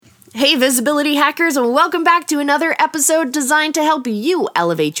Hey, visibility hackers, and welcome back to another episode designed to help you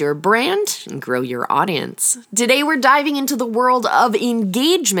elevate your brand and grow your audience. Today, we're diving into the world of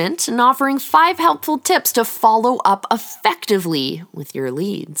engagement and offering 5 helpful tips to follow up effectively with your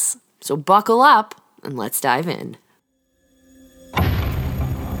leads. So buckle up and let's dive in.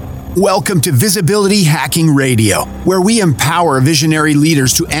 Welcome to Visibility Hacking Radio, where we empower visionary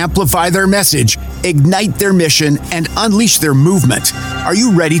leaders to amplify their message, ignite their mission, and unleash their movement. Are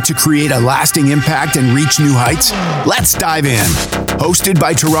you ready to create a lasting impact and reach new heights? Let's dive in. Hosted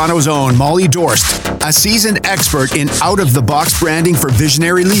by Toronto's own Molly Dorst, a seasoned expert in out-of-the-box branding for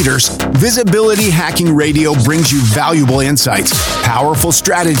visionary leaders, Visibility Hacking Radio brings you valuable insights, powerful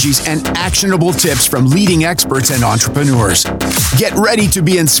strategies, and actionable tips from leading experts and entrepreneurs. Get ready to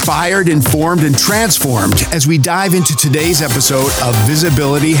be inspired, informed, and transformed as we dive into today's episode of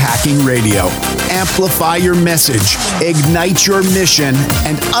Visibility Hacking Radio. Amplify your message, ignite your mission,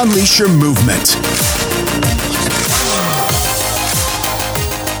 and unleash your movement.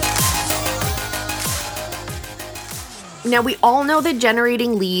 Now, we all know that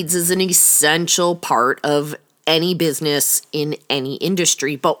generating leads is an essential part of any business in any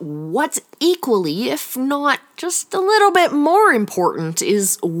industry, but what's equally, if not just a little bit more important,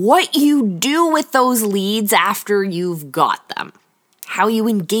 is what you do with those leads after you've got them. How you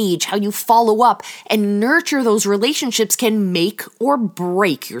engage, how you follow up, and nurture those relationships can make or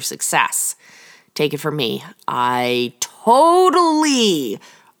break your success. Take it from me, I totally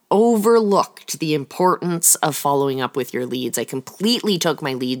overlooked the importance of following up with your leads. I completely took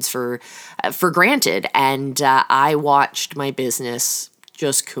my leads for granted, and I watched my business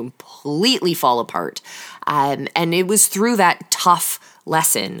just completely fall apart. And it was through that tough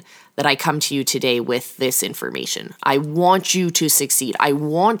lesson that I come to you today with this information. I want you to succeed. I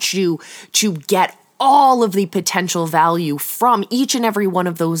want you to get all of the potential value from each and every one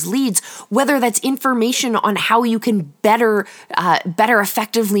of those leads, whether that's information on how you can better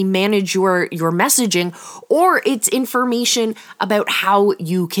effectively manage your messaging, or it's information about how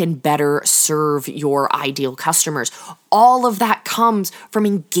you can better serve your ideal customers. All of that comes from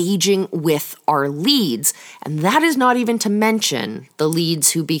engaging with our leads, and that is not even to mention the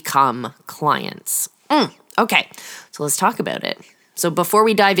leads who become clients. Okay, so let's talk about it. So before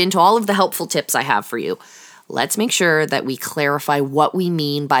we dive into all of the helpful tips I have for you, let's make sure that we clarify what we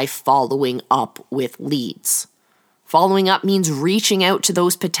mean by following up with leads. Following up means reaching out to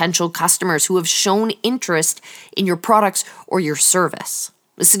those potential customers who have shown interest in your products or your service.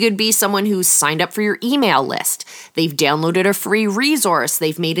 This could be someone who's signed up for your email list. They've downloaded a free resource.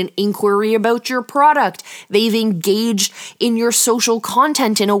 They've made an inquiry about your product. They've engaged in your social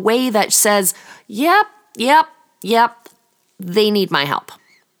content in a way that says, yep, they need my help.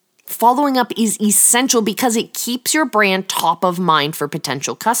 Following up is essential because it keeps your brand top of mind for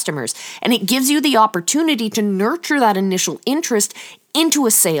potential customers, and it gives you the opportunity to nurture that initial interest into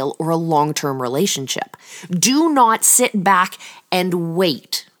a sale or a long-term relationship. Do not sit back and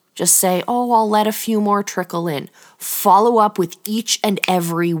wait. Just say, I'll let a few more trickle in. Follow up with each and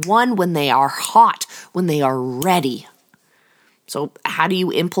every one when they are hot, when they are ready. So how do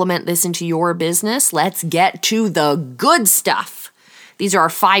you implement this into your business? Let's get to the good stuff. These are our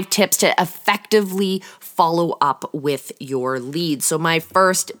 5 tips to effectively follow up with your leads. So my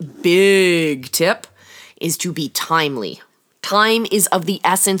first big tip is to be timely. Time is of the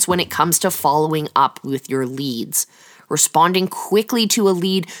essence when it comes to following up with your leads. Responding quickly to a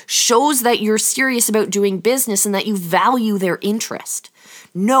lead shows that you're serious about doing business and that you value their interest.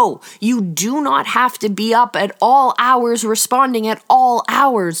 No, you do not have to be up at all hours responding at all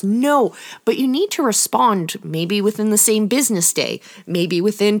hours. No, but you need to respond maybe within the same business day, maybe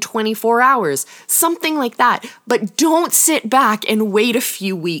within 24 hours, something like that. But don't sit back and wait a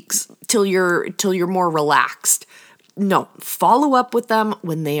few weeks till you're more relaxed. No, follow up with them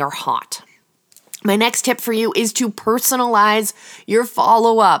when they are hot. My next tip for you is to personalize your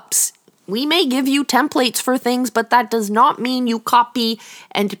follow-ups. We may give you templates for things, but that does not mean you copy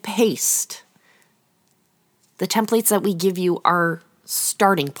and paste. The templates that we give you are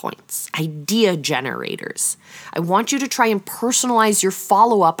starting points, idea generators. I want you to try and personalize your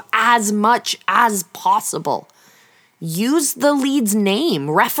follow-up as much as possible. Use the lead's name,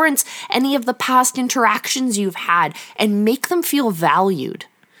 reference any of the past interactions you've had, and make them feel valued.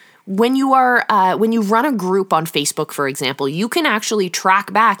 When you run a group on Facebook, for example, you can actually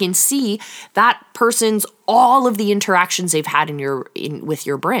track back and see that person's all of the interactions they've had with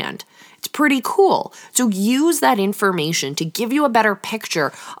your brand. It's pretty cool. So use that information to give you a better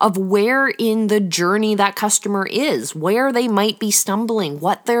picture of where in the journey that customer is, where they might be stumbling,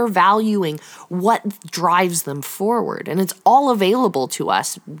 what they're valuing, what drives them forward. And it's all available to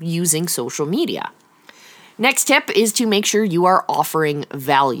us using social media. Next tip is to make sure you are offering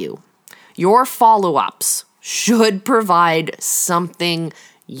value. Your follow-ups should provide something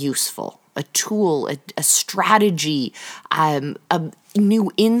useful, a tool, a strategy, a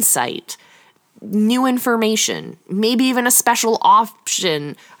new insight, new information, maybe even a special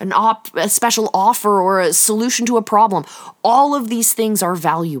option, a special offer or a solution to a problem. All of these things are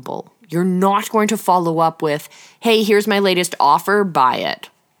valuable. You're not going to follow up with, hey, here's my latest offer, buy it.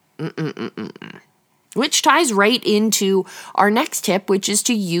 Which ties right into our next tip, which is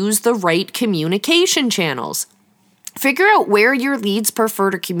to use the right communication channels. Figure out where your leads prefer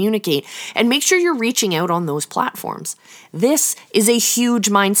to communicate and make sure you're reaching out on those platforms. This is a huge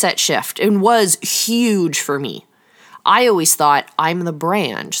mindset shift and was huge for me. I always thought I'm the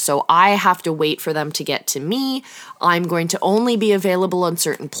brand, so I have to wait for them to get to me. I'm going to only be available on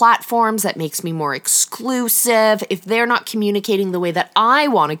certain platforms. That makes me more exclusive. If they're not communicating the way that I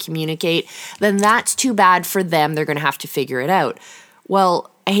want to communicate, then that's too bad for them. They're going to have to figure it out.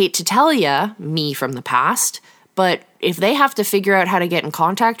 Well, I hate to tell you, me from the past, but if they have to figure out how to get in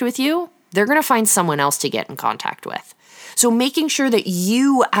contact with you, they're going to find someone else to get in contact with. So making sure that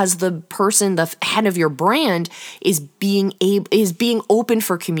you, as the person, the head of your brand, is being open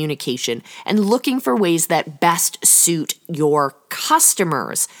for communication and looking for ways that best suit your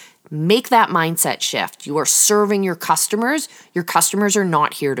customers. Make that mindset shift. You are serving your customers. Your customers are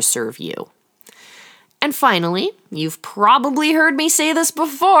not here to serve you. And finally, you've probably heard me say this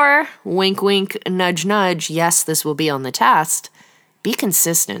before. Wink, wink, nudge, nudge. Yes, this will be on the test. Be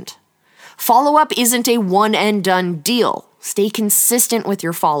consistent. Follow-up isn't a one-and-done deal. Stay consistent with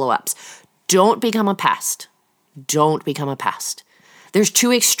your follow-ups. Don't become a pest. Don't become a pest. There's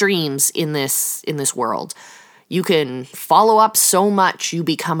two extremes in this world. You can follow up so much you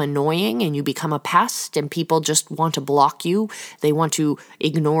become annoying and you become a pest and people just want to block you. They want to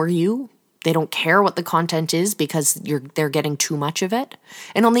ignore you. They don't care what the content is because they're getting too much of it.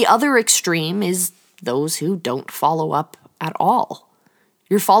 And on the other extreme is those who don't follow up at all.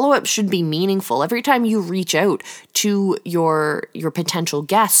 Your follow-up should be meaningful. Every time you reach out to your potential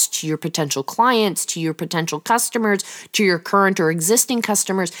guests, to your potential clients, to your potential customers, to your current or existing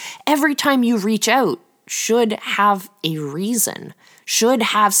customers, every time you reach out should have a reason, should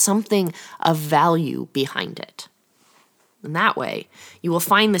have something of value behind it. And that way, you will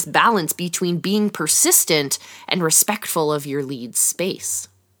find this balance between being persistent and respectful of your lead space.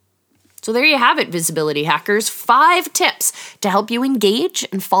 So there you have it, visibility hackers. 5 tips to help you engage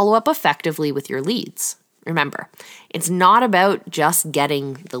and follow up effectively with your leads. Remember, it's not about just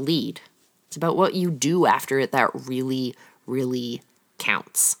getting the lead. It's about what you do after it that really, really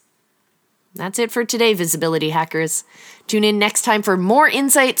counts. That's it for today, visibility hackers. Tune in next time for more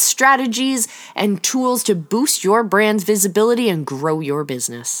insights, strategies, and tools to boost your brand's visibility and grow your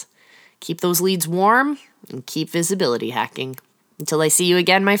business. Keep those leads warm and keep visibility hacking. Until I see you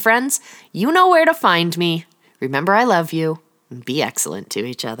again, my friends, you know where to find me. Remember, I love you, and be excellent to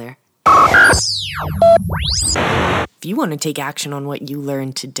each other. If you want to take action on what you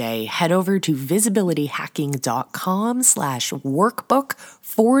learned today, head over to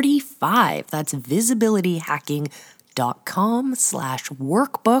visibilityhacking.com/workbook45. That's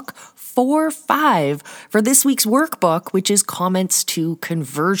visibilityhacking.com/workbook45 for this week's workbook, which is comments to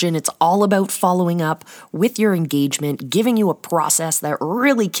conversion. It's all about following up with your engagement, giving you a process that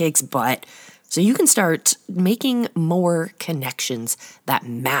really kicks butt so you can start making more connections that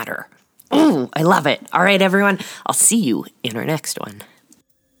matter. Ooh, I love it. All right, everyone. I'll see you in our next one.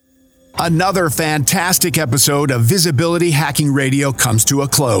 Another fantastic episode of Visibility Hacking Radio comes to a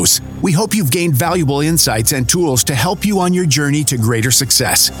close. We hope you've gained valuable insights and tools to help you on your journey to greater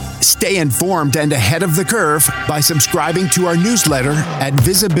success. Stay informed and ahead of the curve by subscribing to our newsletter at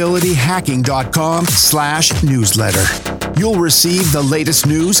visibilityhacking.com/newsletter. You'll receive the latest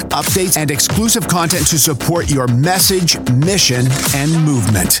news, updates, and exclusive content to support your message, mission, and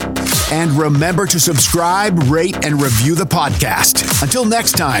movement. And remember to subscribe, rate, and review the podcast. Until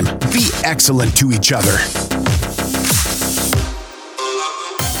next time, be excellent to each other.